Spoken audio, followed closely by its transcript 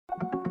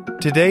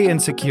Today in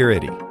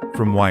Security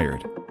from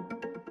Wired.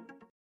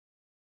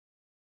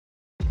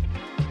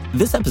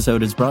 This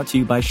episode is brought to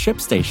you by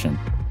ShipStation.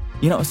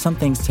 You know, some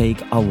things take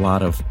a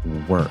lot of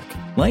work,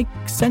 like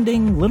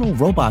sending little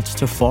robots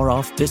to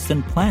far-off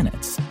distant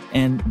planets.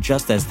 And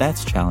just as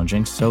that's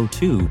challenging, so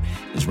too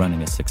is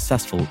running a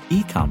successful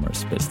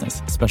e-commerce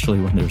business, especially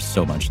when there's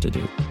so much to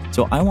do.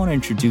 So I want to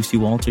introduce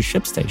you all to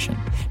ShipStation.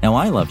 Now,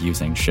 I love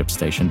using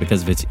ShipStation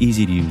because of its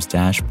easy-to-use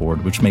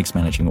dashboard, which makes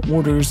managing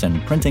orders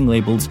and printing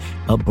labels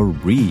a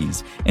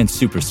breeze and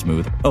super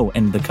smooth. Oh,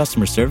 and the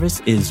customer service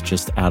is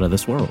just out of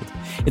this world.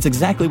 It's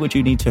exactly what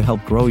you need to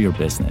help grow your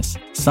business.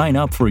 Sign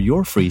up for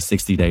your free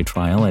 60-day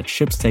trial at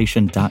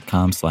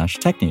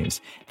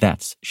shipstation.com/technews.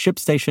 That's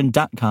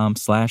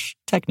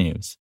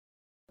shipstation.com/technews.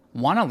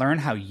 Want to learn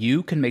how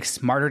you can make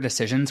smarter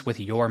decisions with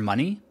your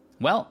money?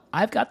 Well,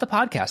 I've got the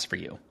podcast for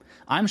you.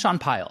 I'm Sean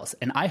Piles,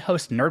 and I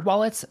host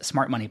NerdWallet's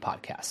Smart Money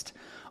Podcast.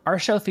 Our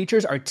show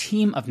features our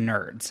team of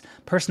nerds,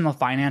 personal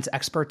finance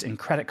experts in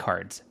credit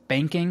cards,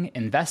 banking,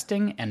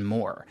 investing, and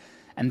more.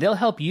 And they'll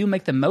help you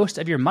make the most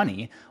of your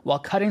money while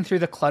cutting through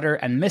the clutter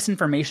and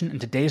misinformation in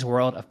today's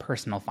world of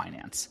personal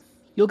finance.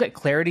 You'll get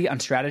clarity on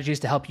strategies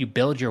to help you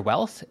build your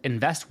wealth,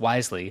 invest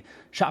wisely,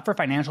 shop for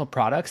financial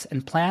products,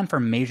 and plan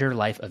for major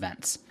life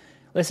events.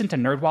 Listen to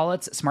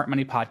NerdWallet's Smart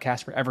Money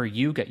Podcast wherever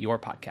you get your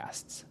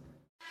podcasts.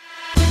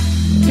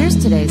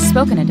 Here's today's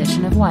spoken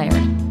edition of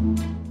Wired.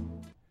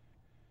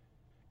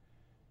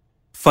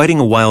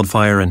 Fighting a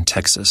wildfire in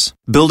Texas,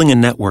 building a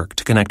network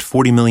to connect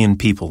 40 million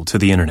people to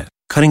the internet,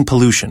 cutting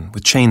pollution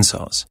with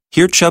chainsaws.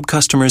 Hear Chubb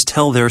customers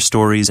tell their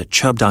stories at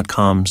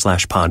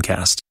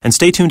chubb.com/podcast. And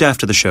stay tuned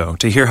after the show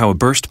to hear how a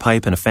burst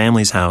pipe in a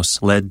family's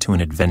house led to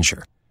an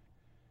adventure.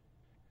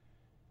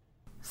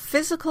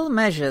 Physical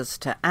Measures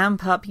to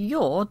Amp Up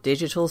Your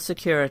Digital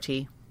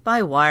Security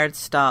by Wired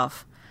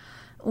Staff.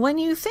 When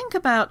you think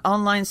about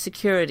online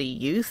security,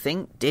 you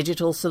think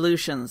digital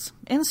solutions.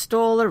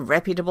 Install a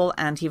reputable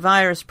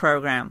antivirus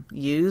program.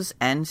 Use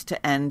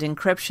end-to-end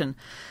encryption.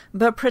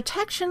 But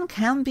protection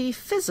can be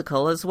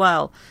physical as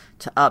well.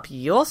 To up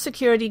your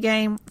security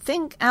game,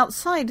 think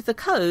outside the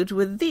code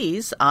with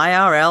these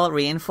IRL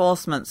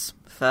reinforcements.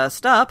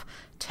 First up,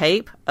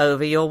 tape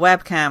over your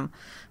webcam.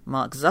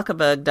 Mark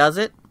Zuckerberg does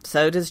it.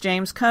 So does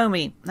James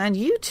Comey. And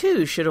you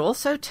too should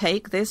also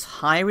take this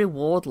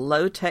high-reward,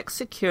 low-tech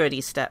security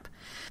step.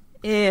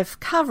 If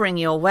covering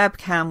your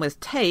webcam with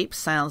tape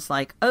sounds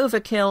like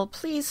overkill,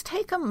 please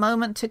take a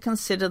moment to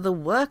consider the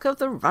work of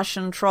the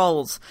Russian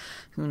trolls,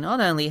 who not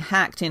only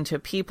hacked into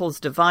people's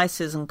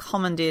devices and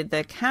commandeered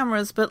their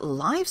cameras, but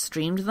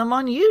live-streamed them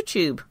on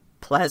YouTube.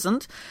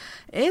 Pleasant.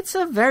 It's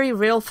a very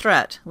real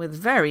threat with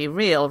very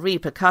real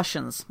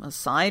repercussions.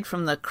 Aside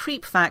from the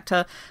creep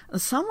factor,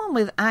 someone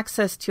with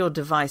access to your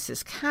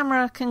device's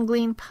camera can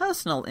glean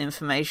personal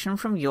information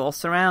from your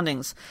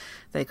surroundings.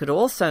 They could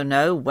also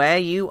know where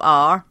you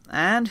are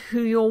and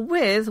who you're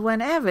with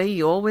whenever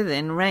you're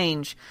within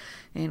range.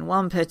 In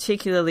one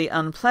particularly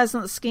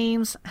unpleasant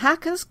scheme,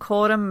 hackers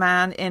caught a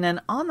man in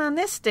an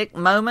onanistic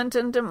moment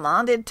and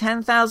demanded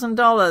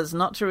 $10,000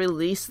 not to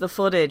release the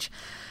footage.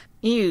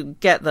 You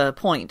get the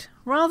point.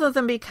 Rather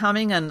than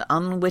becoming an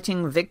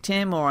unwitting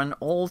victim or an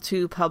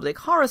all-too-public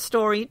horror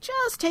story,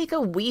 just take a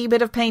wee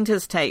bit of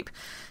painter's tape.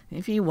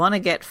 If you want to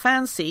get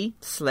fancy,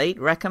 Slate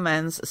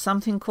recommends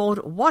something called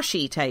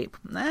washi tape.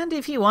 And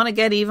if you want to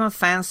get even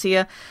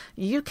fancier,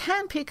 you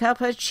can pick up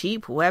a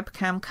cheap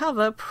webcam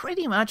cover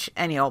pretty much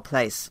any old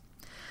place.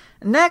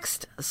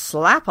 Next,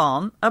 slap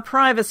on a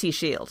privacy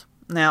shield.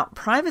 Now,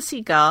 privacy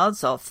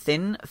guards are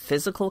thin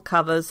physical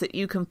covers that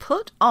you can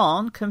put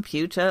on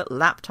computer,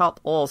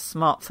 laptop, or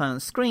smartphone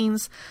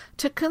screens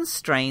to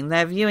constrain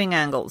their viewing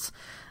angles.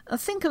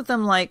 Think of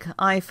them like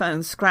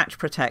iPhone scratch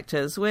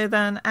protectors with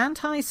an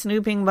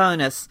anti-snooping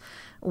bonus.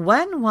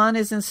 When one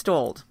is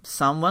installed,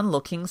 someone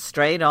looking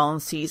straight on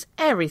sees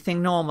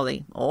everything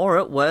normally, or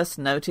at worst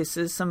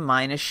notices some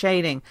minor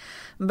shading.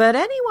 But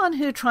anyone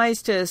who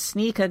tries to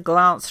sneak a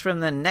glance from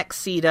the next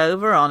seat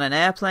over on an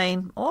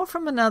airplane, or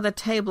from another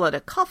table at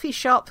a coffee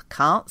shop,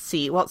 can't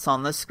see what's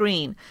on the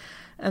screen.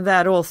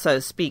 That also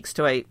speaks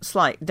to a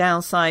slight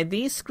downside.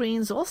 These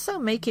screens also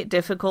make it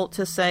difficult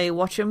to, say,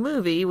 watch a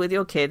movie with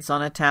your kids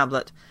on a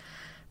tablet.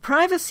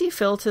 Privacy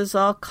filters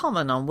are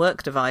common on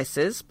work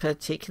devices,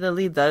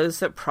 particularly those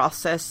that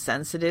process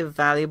sensitive,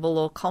 valuable,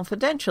 or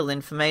confidential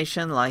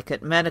information like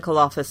at medical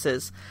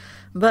offices.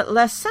 But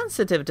less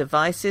sensitive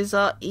devices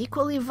are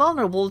equally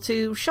vulnerable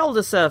to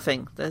shoulder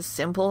surfing, the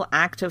simple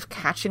act of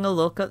catching a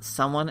look at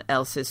someone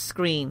else's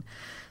screen.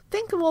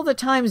 Think of all the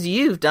times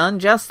you've done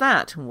just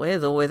that,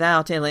 with or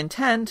without ill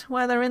intent,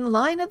 whether in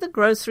line at the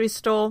grocery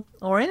store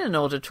or in an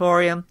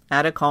auditorium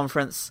at a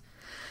conference.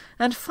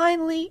 And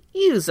finally,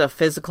 use a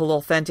physical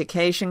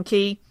authentication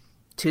key.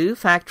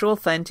 Two-factor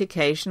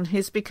authentication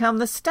has become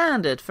the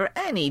standard for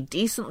any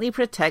decently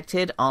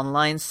protected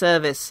online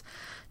service.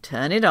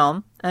 Turn it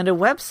on, and a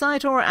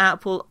website or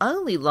app will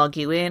only log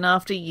you in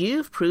after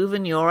you've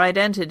proven your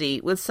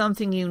identity with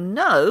something you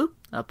know,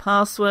 a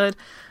password,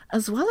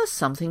 as well as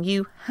something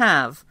you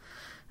have.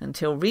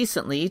 Until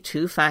recently,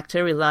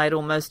 two-factor relied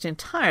almost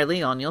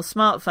entirely on your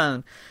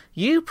smartphone.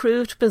 You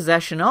proved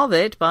possession of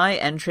it by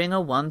entering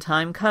a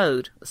one-time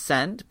code,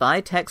 sent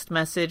by text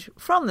message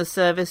from the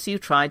service you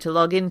tried to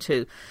log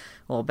into,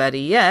 or better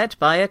yet,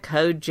 by a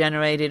code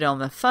generated on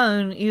the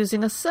phone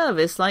using a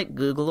service like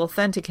Google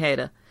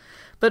Authenticator.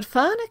 But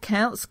phone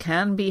accounts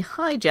can be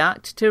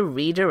hijacked to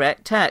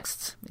redirect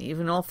texts.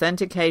 Even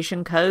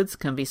authentication codes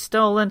can be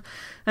stolen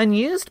and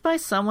used by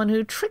someone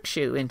who tricks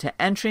you into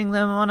entering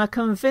them on a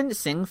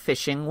convincing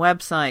phishing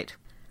website.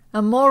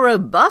 A more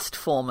robust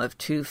form of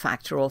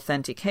two-factor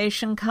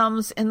authentication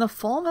comes in the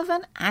form of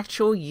an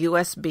actual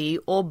USB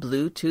or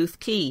Bluetooth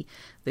key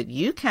that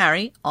you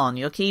carry on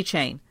your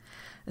keychain.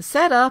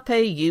 Set up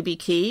a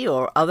YubiKey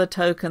or other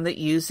token that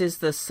uses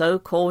the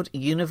so-called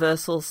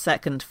Universal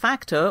Second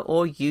Factor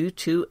or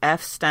U2F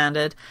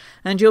standard,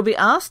 and you'll be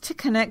asked to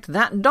connect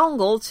that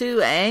dongle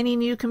to any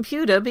new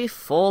computer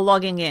before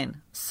logging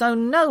in. So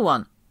no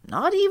one,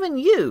 not even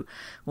you,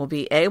 will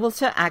be able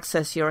to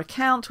access your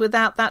account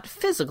without that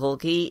physical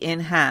key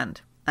in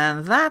hand.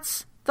 And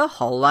that's the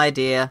whole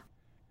idea.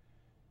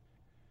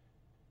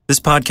 This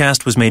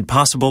podcast was made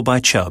possible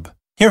by Chubb.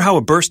 Hear how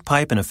a burst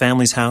pipe in a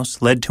family's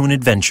house led to an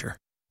adventure.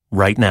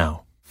 Right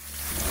now.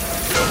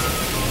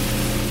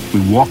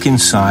 We walk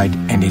inside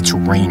and it's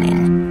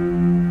raining.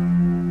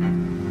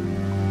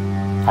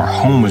 Our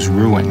home was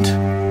ruined.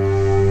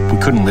 We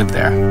couldn't live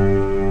there.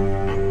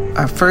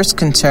 Our first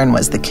concern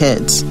was the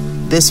kids.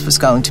 This was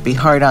going to be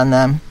hard on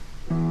them.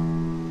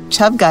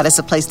 Chubb got us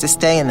a place to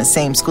stay in the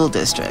same school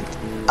district.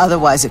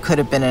 Otherwise, it could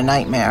have been a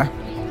nightmare.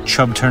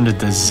 Chubb turned a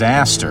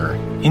disaster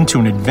into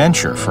an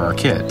adventure for our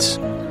kids.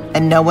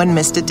 And no one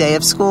missed a day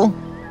of school?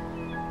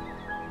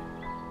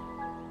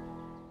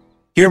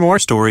 Hear more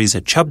stories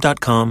at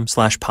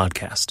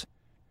chubb.com/podcast.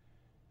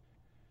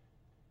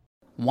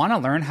 Want to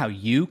learn how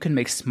you can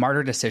make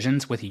smarter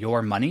decisions with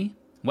your money?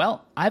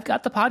 Well, I've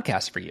got the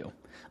podcast for you.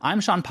 I'm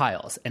Sean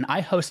Piles, and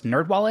I host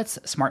NerdWallet's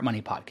Smart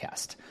Money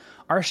Podcast.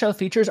 Our show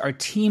features our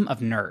team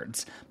of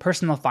nerds,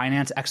 personal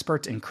finance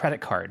experts in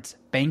credit cards,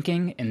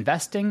 banking,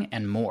 investing,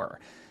 and more.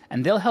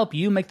 And they'll help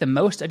you make the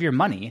most of your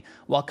money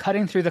while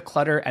cutting through the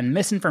clutter and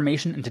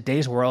misinformation in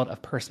today's world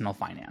of personal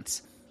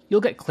finance. You'll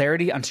get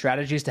clarity on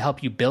strategies to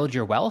help you build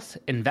your wealth,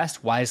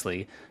 invest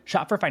wisely,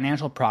 shop for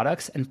financial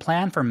products, and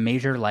plan for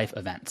major life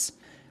events.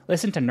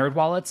 Listen to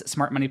NerdWallet's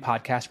Smart Money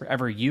Podcast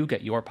wherever you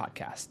get your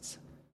podcasts.